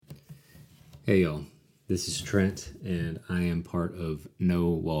Hey y'all, this is Trent, and I am part of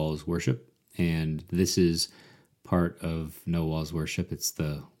NoWalls Worship, and this is part of NoWalls Worship. It's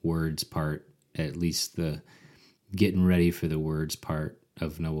the words part, at least the getting ready for the words part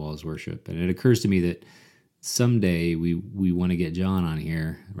of NoWalls Worship. And it occurs to me that someday we want to get John on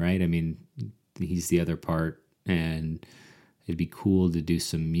here, right? I mean, he's the other part, and it'd be cool to do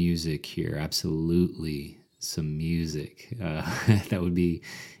some music here. Absolutely, some music. That would be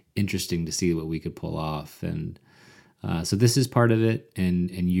interesting to see what we could pull off. And so this is part of it, and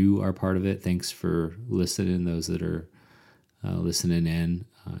you are part of it. Thanks for listening, those that are listening in.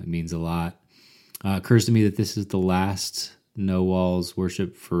 It means a lot. Occurs to me that this is the last No Walls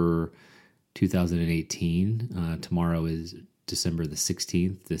worship for 2018. Tomorrow is December the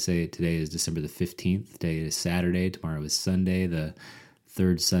 16th. Today is December the 15th. Today is Saturday. Tomorrow is Sunday, the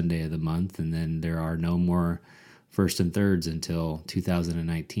third Sunday of the month. And then there are no more first and thirds until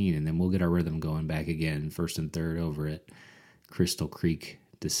 2019. And then we'll get our rhythm going back again, first and third over at Crystal Creek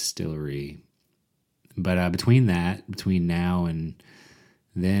Distillery. But between now and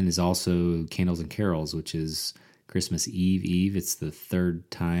then is also Candles and Carols, which is Christmas Eve. It's the third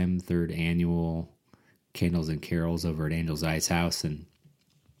annual Candles and Carols over at Angel's Ice House. And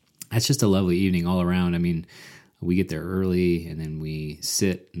that's just a lovely evening all around. I mean, we get there early, and then we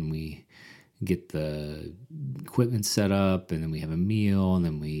sit and we get the equipment set up, and then we have a meal, and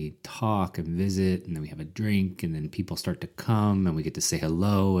then we talk and visit, and then we have a drink, and then people start to come, and we get to say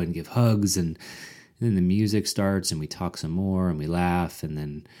hello and give hugs, and then the music starts, and we talk some more, and we laugh, and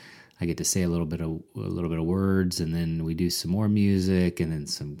then I get to say a little bit of words, and then we do some more music, and then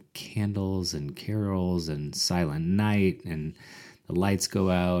some candles and carols and silent night, and the lights go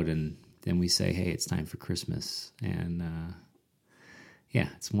out, and then we say, hey, it's time for Christmas. And yeah,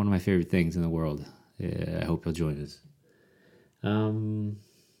 it's one of my favorite things in the world. I hope you'll join us.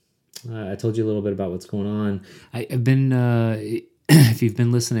 I told you a little bit about what's going on. I've been, if you've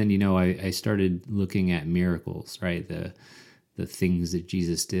been listening, you know, I started looking at miracles, right? The things that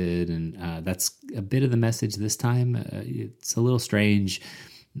Jesus did, and that's a bit of the message this time. It's a little strange.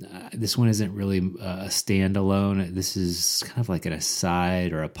 This one isn't really a standalone. This is kind of like an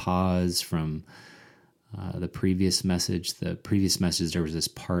aside or a pause from the previous message. The previous message, there was this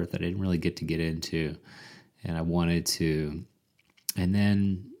part that I didn't really get into, and I wanted to. And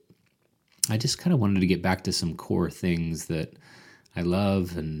then I just kind of wanted to get back to some core things that I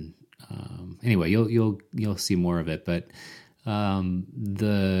love. And anyway, you'll see more of it. But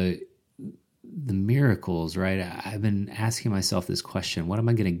the miracles, right? I've been asking myself this question: what am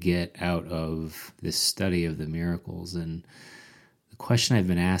I going to get out of this study of the miracles? And the question I've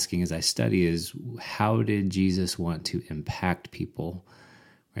been asking as I study is, how did Jesus want to impact people?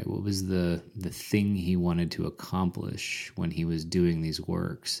 Right? What was the thing he wanted to accomplish when he was doing these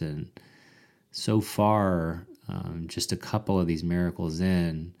works? And so far, just a couple of these miracles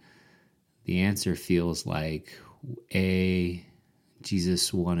in, the answer feels like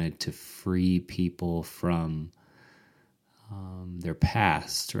Jesus wanted to free people from their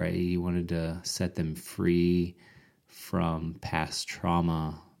past, right? He wanted to set them free from past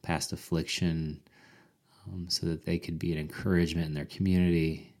trauma, past affliction, so that they could be an encouragement in their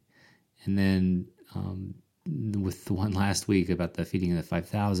community. And then with the one last week about the feeding of the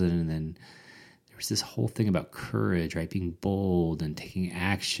 5,000, and then there was this whole thing about courage, right? Being bold and taking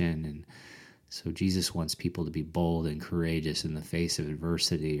action. And so Jesus wants people to be bold and courageous in the face of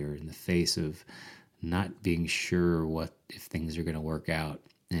adversity, or in the face of not being sure if things are going to work out.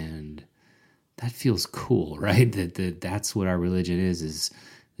 And that feels cool, right? That's what our religion is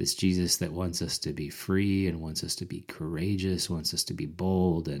this Jesus that wants us to be free and wants us to be courageous, wants us to be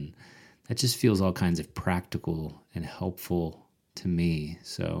bold. And that just feels all kinds of practical and helpful to me.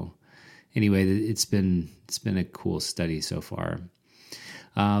 So anyway, it's been a cool study so far.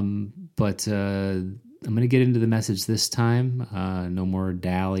 But I'm going to get into the message this time. No more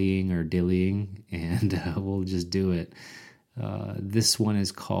dallying or dillying, and we'll just do it. This one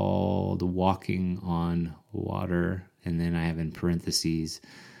is called Walking on Water, and then I have in parentheses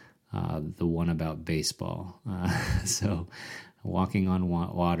the one about baseball. So Walking on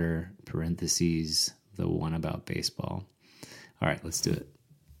Water, parentheses, the one about baseball. All right, let's do it.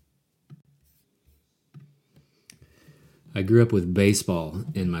 I grew up with baseball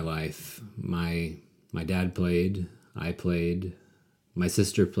in my life. My dad played, I played, my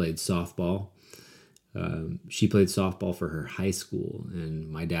sister played softball. She played softball for her high school, and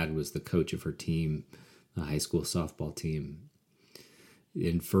my dad was the coach of her team, the high school softball team.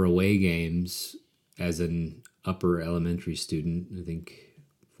 And for away games, as an upper elementary student, I think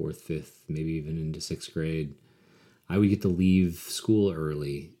 4th, 5th, maybe even into 6th grade, I would get to leave school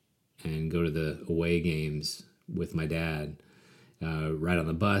early and go to the away games with my dad. Ride on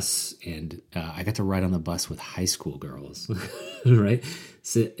the bus, and I got to ride on the bus with high school girls, right?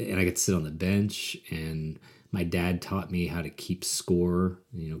 And I got to sit on the bench, and my dad taught me how to keep score,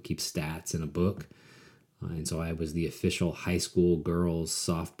 keep stats in a book. And so I was the official high school girls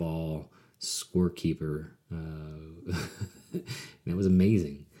softball scorekeeper. And it was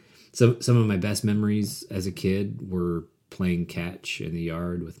amazing. So some of my best memories as a kid were playing catch in the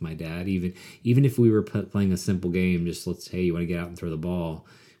yard with my dad. Even if we were playing a simple game, just hey, you want to get out and throw the ball,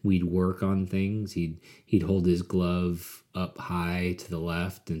 we'd work on things. He'd hold his glove up high to the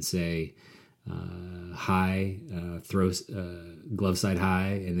left and say, high, throw glove side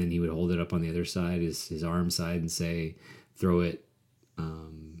high, and then he would hold it up on the other side, his arm side, and say, throw it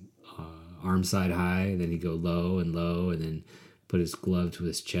arm side high. And then he'd go low, and then put his glove to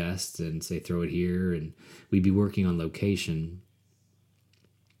his chest and say, throw it here. And we'd be working on location.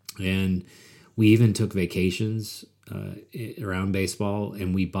 And we even took vacations around baseball,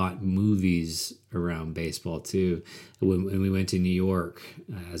 and we bought movies around baseball too. When we went to New York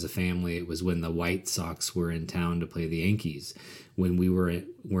as a family, it was when the White Sox were in town to play the Yankees. When we were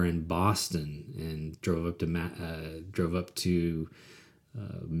in Boston and drove up to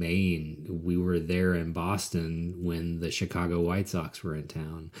Maine, we were there in Boston when the Chicago White Sox were in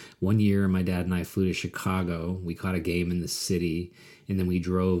town. One year, my dad and I flew to Chicago. We caught a game in the city, and then we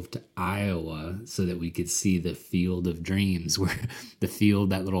drove to Iowa so that we could see the Field of Dreams, where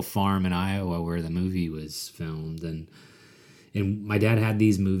that little farm in Iowa where the movie was filmed. And my dad had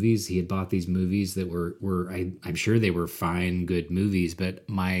these movies. He had bought these movies that were I'm sure they were fine, good movies, but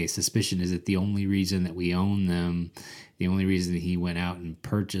my suspicion is that the only reason that we own them, the only reason that he went out and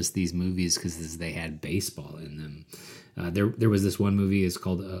purchased these movies, because they had baseball in them. There was this one movie, it's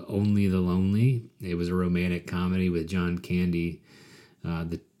called Only the Lonely. It was a romantic comedy with John Candy.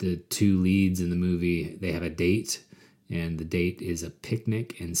 The two leads in the movie, they have a date, and the date is a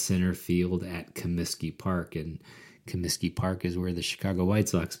picnic in center field at Comiskey Park, and Comiskey Park is where the Chicago White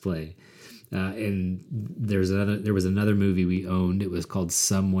Sox play. And there was another movie we owned. It was called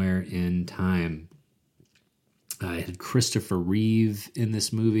Somewhere in Time. It had Christopher Reeve in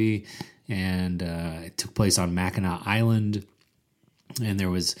this movie, and it took place on Mackinac Island. And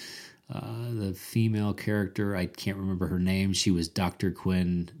there was the female character, I can't remember her name. She was Dr.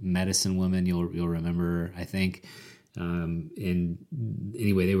 Quinn, medicine woman. You'll remember, I think. And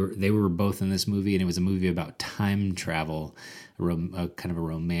anyway, they were both in this movie, and it was a movie about time travel, a kind of a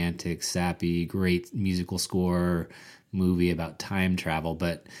romantic, sappy, great musical score movie about time travel.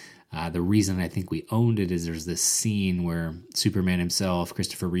 But the reason I think we owned it is there's this scene where Superman himself,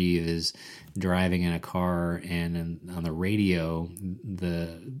 Christopher Reeve, is driving in a car, and on the radio,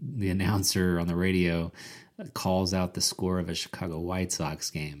 the announcer on the radio calls out the score of a Chicago White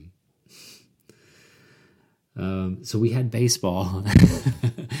Sox game. So we had baseball.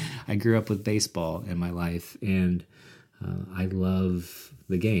 I grew up with baseball in my life, and I love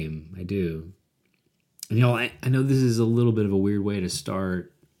the game. I do. And I know this is a little bit of a weird way to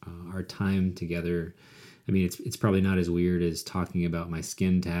start our time together. I mean, it's probably not as weird as talking about my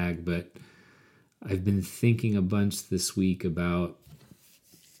skin tag, but I've been thinking a bunch this week about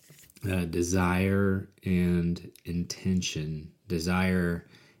desire and intention. Desire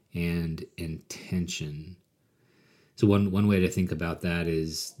and intention. So one way to think about that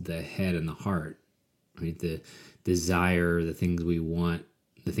is the head and the heart, right? The desire, the things we want,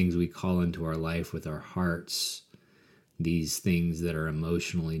 the things we call into our life with our hearts, these things that are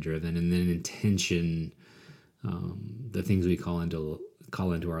emotionally driven, and then intention, the things we call into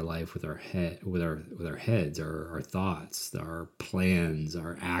our life with our heads, our thoughts, our plans,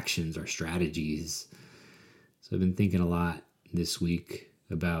 our actions, our strategies. So I've been thinking a lot this week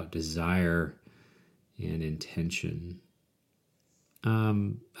about desire and intention.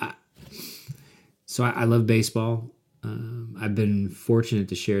 So I love baseball. I've been fortunate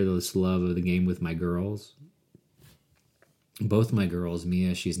to share this love of the game with my girls. Both my girls,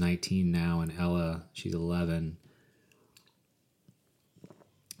 Mia, she's 19 now, and Ella, she's 11.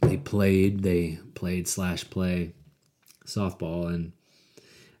 They played / play softball, and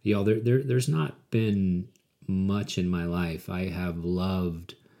there's not been much in my life I have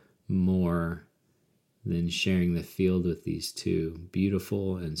loved more than sharing the field with these two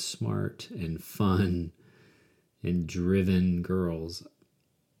beautiful and smart and fun and driven girls.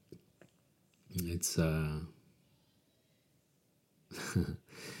 It's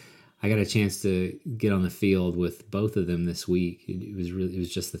I got a chance to get on the field with both of them this week. It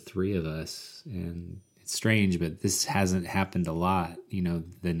was just the three of us, and it's strange, but this hasn't happened a lot. The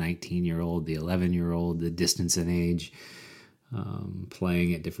 19-year-old, the 11-year-old, the distance in age.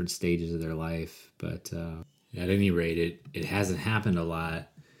 playing at different stages of their life. But at any rate, it hasn't happened a lot.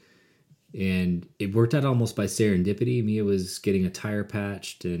 And it worked out almost by serendipity. Mia was getting a tire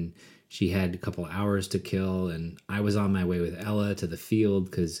patched, and she had a couple hours to kill. And I was on my way with Ella to the field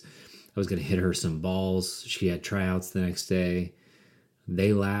because I was going to hit her some balls. She had tryouts the next day.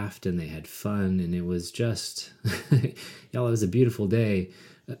 They laughed and they had fun, and it was just, y'all, it was a beautiful day.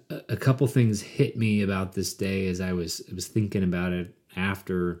 A couple things hit me about this day as I was thinking about it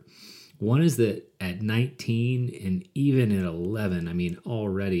after. One is that at 19 and even at 11, I mean,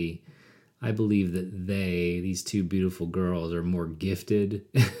 already, I believe that these two beautiful girls, are more gifted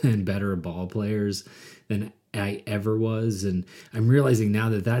and better ball players than I ever was. And I'm realizing now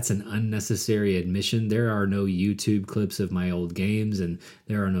that that's an unnecessary admission. There are no YouTube clips of my old games, and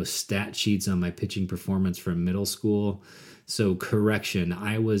there are no stat sheets on my pitching performance from middle school. So correction,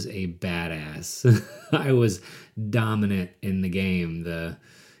 I was a badass. I was dominant in the game. The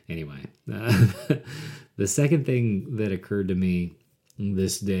second thing that occurred to me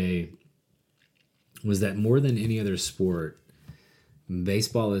this day was that more than any other sport,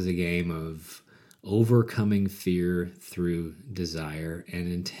 baseball is a game of overcoming fear through desire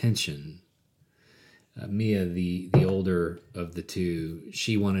and intention. Mia, the older of the two,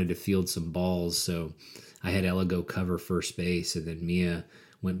 she wanted to field some balls, so I had Ella go cover first base, and then Mia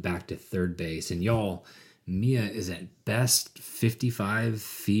went back to third base. And y'all, Mia is at best 55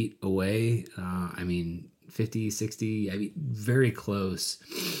 feet away. 50, 60, very close.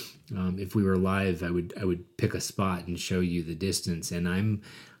 If we were live, I would pick a spot and show you the distance, and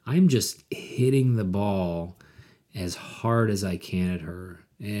I'm just hitting the ball as hard as I can at her,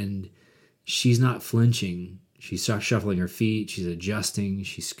 and she's not flinching. She's shuffling her feet. She's adjusting.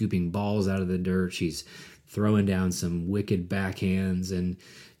 She's scooping balls out of the dirt. She's throwing down some wicked backhands. And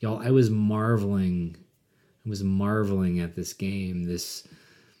y'all, I was marveling at this game. This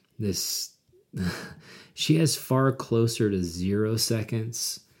she has far closer to 0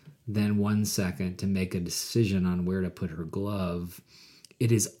 seconds than 1 second to make a decision on where to put her glove.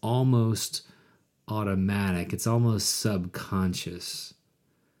 It is almost automatic. It's almost subconscious.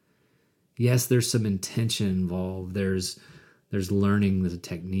 Yes, there's some intention involved. There's learning the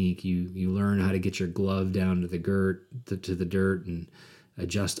technique. You learn how to get your glove down to the dirt and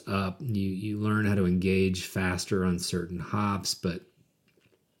adjust up. You learn how to engage faster on certain hops, but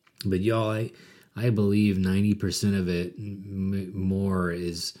y'all, I believe 90% of it more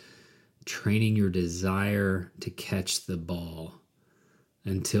is training your desire to catch the ball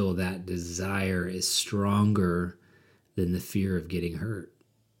until that desire is stronger than the fear of getting hurt.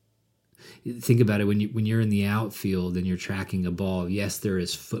 Think about it when you're in the outfield and you're tracking a ball. Yes, there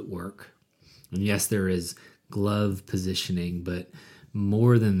is footwork, and yes, there is glove positioning, but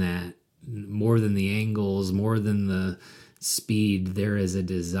more than that, more than the angles, more than the speed, there is a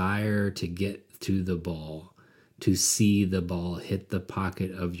desire to get to the ball, to see the ball hit the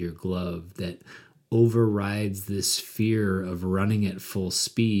pocket of your glove that overrides this fear of running at full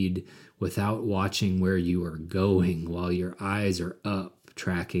speed without watching where you are going while your eyes are up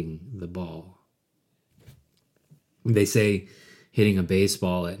tracking the ball. They say hitting a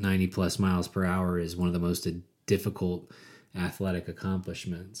baseball at 90 plus miles per hour is one of the most difficult athletic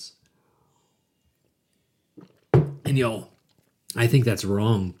accomplishments. And y'all, I think that's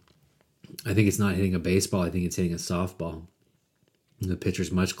wrong. I think it's not hitting a baseball. I think it's hitting a softball. The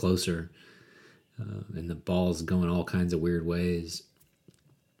pitcher's much closer, and the ball's going all kinds of weird ways.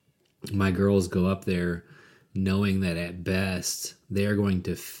 My girls go up there knowing that at best they're going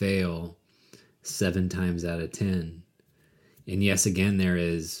to fail 7 times out of 10. And yes, again, there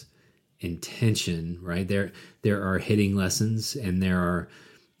is intention, right? There are hitting lessons, and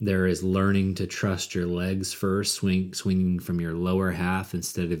there is learning to trust your legs first, swinging from your lower half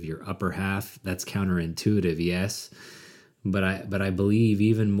instead of your upper half. That's counterintuitive, yes. But I believe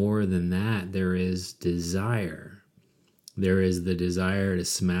even more than that, there is desire. There is the desire to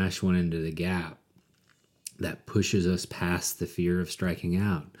smash one into the gap that pushes us past the fear of striking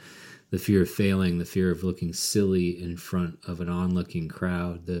out, the fear of failing, the fear of looking silly in front of an onlooking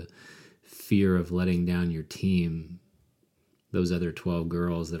crowd, the fear of letting down your team, those other 12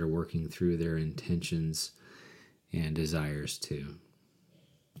 girls that are working through their intentions and desires too.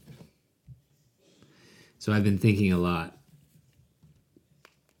 So I've been thinking a lot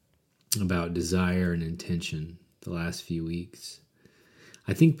about desire and intention the last few weeks.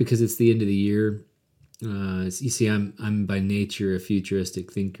 I think because it's the end of the year, you see, I'm by nature a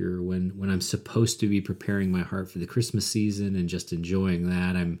futuristic thinker. When I'm supposed to be preparing my heart for the Christmas season and just enjoying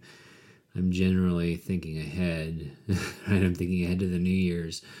that, I'm generally thinking ahead. Right? I'm thinking ahead to the New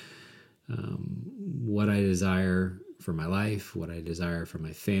Year's. What I desire for my life, what I desire for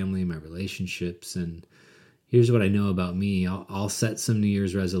my family, my relationships. And here's what I know about me. I'll set some New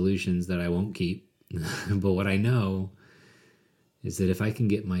Year's resolutions that I won't keep. But what I know is that if I can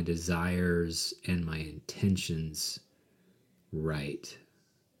get my desires and my intentions right,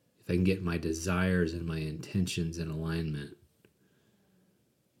 if I can get my desires and my intentions in alignment,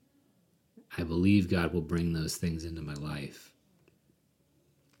 I believe God will bring those things into my life.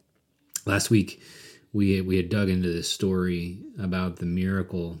 Last week, we had dug into this story about the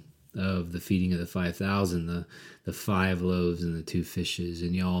miracle of the feeding of the 5,000, the 5 loaves and the 2 fishes.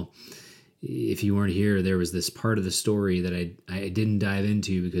 And y'all, if you weren't here, there was this part of the story that I didn't dive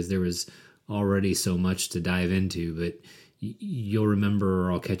into because there was already so much to dive into. But you'll remember,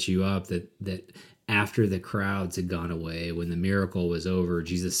 or I'll catch you up, that after the crowds had gone away, when the miracle was over,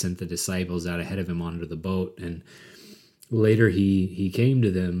 Jesus sent the disciples out ahead of him onto the boat. And later he came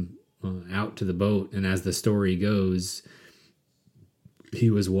to them out to the boat. And as the story goes,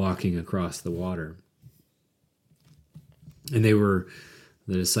 he was walking across the water. And the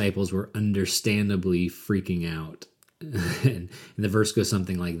disciples were understandably freaking out. And the verse goes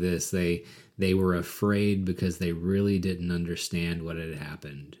something like this. They were afraid because they really didn't understand what had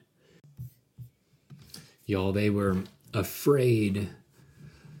happened. Y'all, they were afraid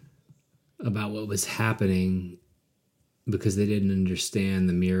about what was happening because they didn't understand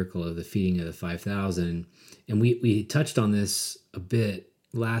the miracle of the feeding of the 5,000. And we touched on this a bit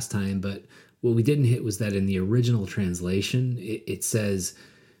last time, but what we didn't hit was that in the original translation, it says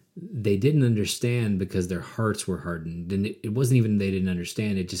they didn't understand because their hearts were hardened. And it wasn't even they didn't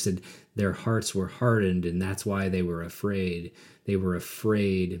understand. It just said their hearts were hardened, and that's why they were afraid. They were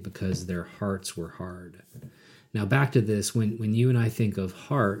afraid because their hearts were hard. Now back to this, when you and I think of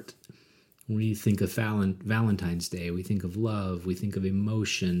heart, we think of Valentine's Day, we think of love, we think of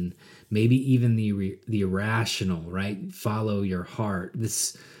emotion, maybe even the irrational, right? Follow your heart.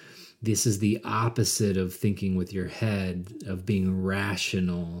 This is the opposite of thinking with your head, of being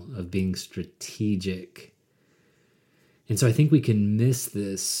rational, of being strategic. And so I think we can miss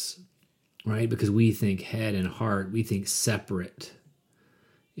this, right? Because we think head and heart, we think separate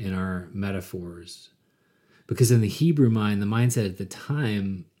in our metaphors. Because in the Hebrew mind, the mindset at the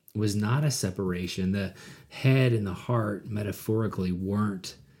time was not a separation. The head and the heart metaphorically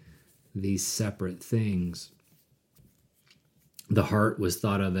weren't these separate things. The heart was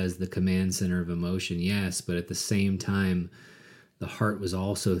thought of as the command center of emotion, yes, but at the same time, the heart was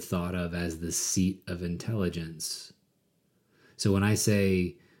also thought of as the seat of intelligence. So when I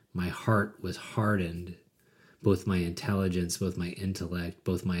say my heart was hardened, both my intelligence, both my intellect,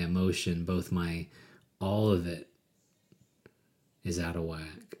 both my emotion, all of it is out of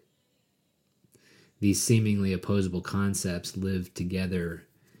whack. These seemingly opposable concepts live together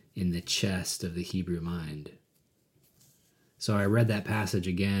in the chest of the Hebrew mind. So I read that passage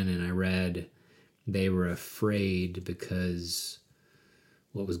again, and I read they were afraid because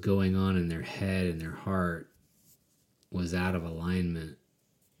what was going on in their head and their heart was out of alignment.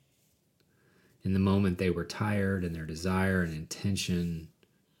 In the moment they were tired, and their desire and intention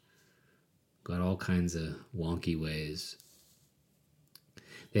got all kinds of wonky ways.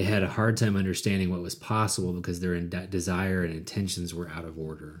 They had a hard time understanding what was possible because their desire and intentions were out of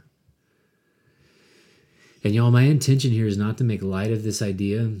order. And y'all, my intention here is not to make light of this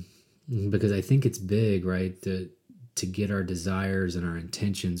idea, because I think it's big, right? To get our desires and our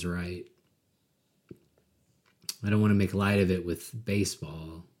intentions right. I don't want to make light of it with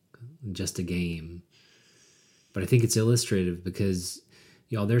baseball, just a game. But I think it's illustrative because,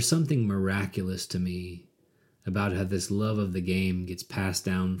 y'all, there's something miraculous to me about how this love of the game gets passed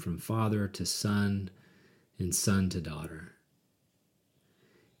down from father to son and son to daughter.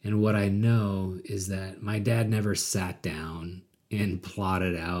 And what I know is that my dad never sat down and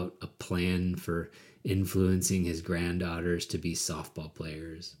plotted out a plan for influencing his granddaughters to be softball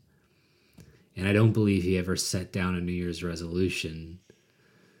players. And I don't believe he ever set down a New Year's resolution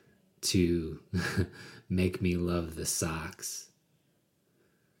to make me love the Sox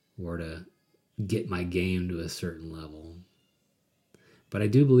or to get my game to a certain level. But I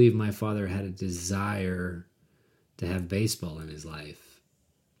do believe my father had a desire to have baseball in his life.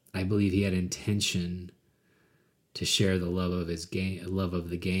 I believe he had intention to share the love of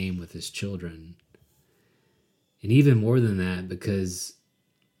the game with his children. And even more than that, because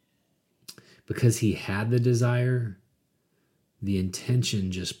he had the desire, the intention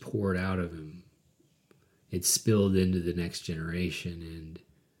just poured out of him. It spilled into the next generation, and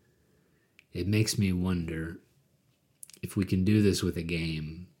it makes me wonder if we can do this with a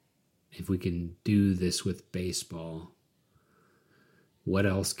game, if we can do this with baseball, what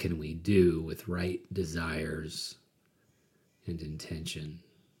else can we do with right desires and intention.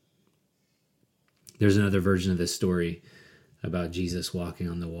 There's another version of this story about Jesus walking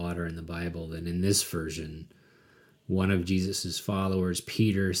on the water in the Bible, and in this version, one of Jesus's followers,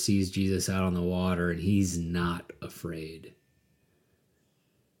 Peter, sees Jesus out on the water, and he's not afraid.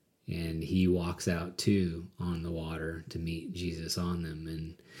 And he walks out too on the water to meet Jesus on them.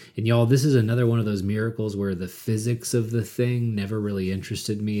 And y'all, this is another one of those miracles where the physics of the thing never really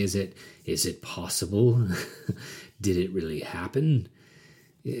interested me. Is it possible? Did it really happen?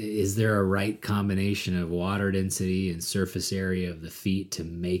 Is there a right combination of water density and surface area of the feet to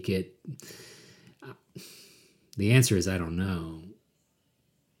make it? The answer is I don't know.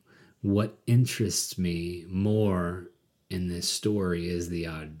 What interests me more in this story is the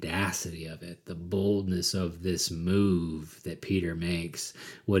audacity of it, the boldness of this move that Peter makes.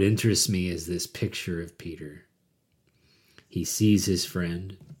 What interests me is this picture of Peter. He sees his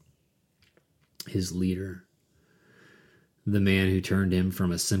friend, his leader, the man who turned him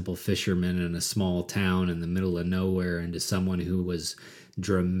from a simple fisherman in a small town in the middle of nowhere into someone who was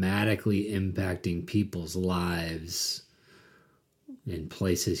dramatically impacting people's lives in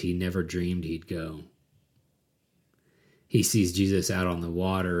places he never dreamed he'd go. He sees Jesus out on the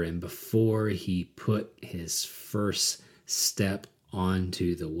water, and before he put his first step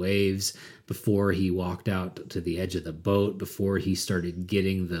onto the waves, before he walked out to the edge of the boat, before he started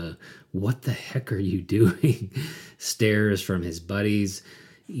getting the "what the heck are you doing" stares from his buddies,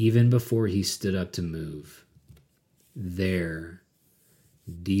 even before he stood up to move, there,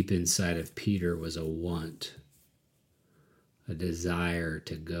 deep inside of Peter, was a want, a desire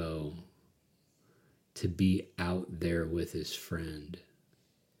to go, to be out there with his friend.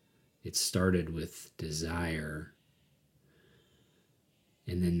 It started with desire,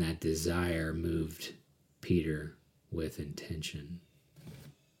 and then that desire moved Peter with intention.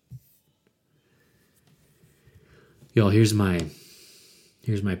 Y'all, here's my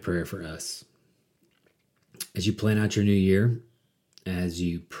prayer for us. As you plan out your new year, as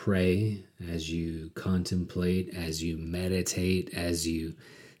you pray, as you contemplate, as you meditate, as you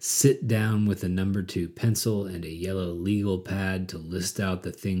sit down with a number 2 pencil and a yellow legal pad to list out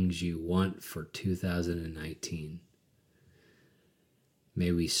the things you want for 2019.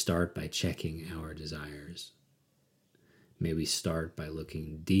 May we start by checking our desires. May we start by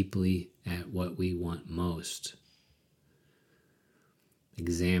looking deeply at what we want most.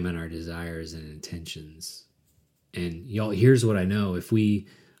 Examine our desires and intentions. And y'all, here's what I know. If we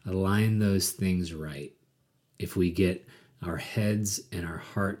align those things right, if we get our heads and our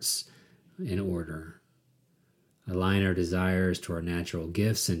hearts in order, align our desires to our natural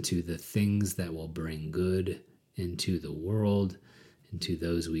gifts and to the things that will bring good into the world and to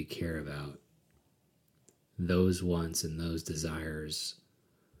those we care about, those wants and those desires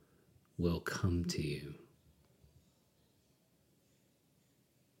will come to you.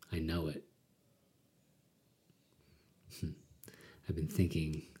 I know it. I've been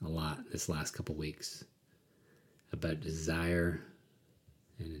thinking a lot this last couple weeks about desire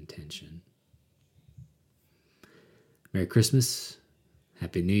and intention. Merry Christmas.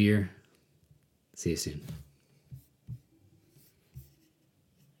 Happy New Year. See you soon.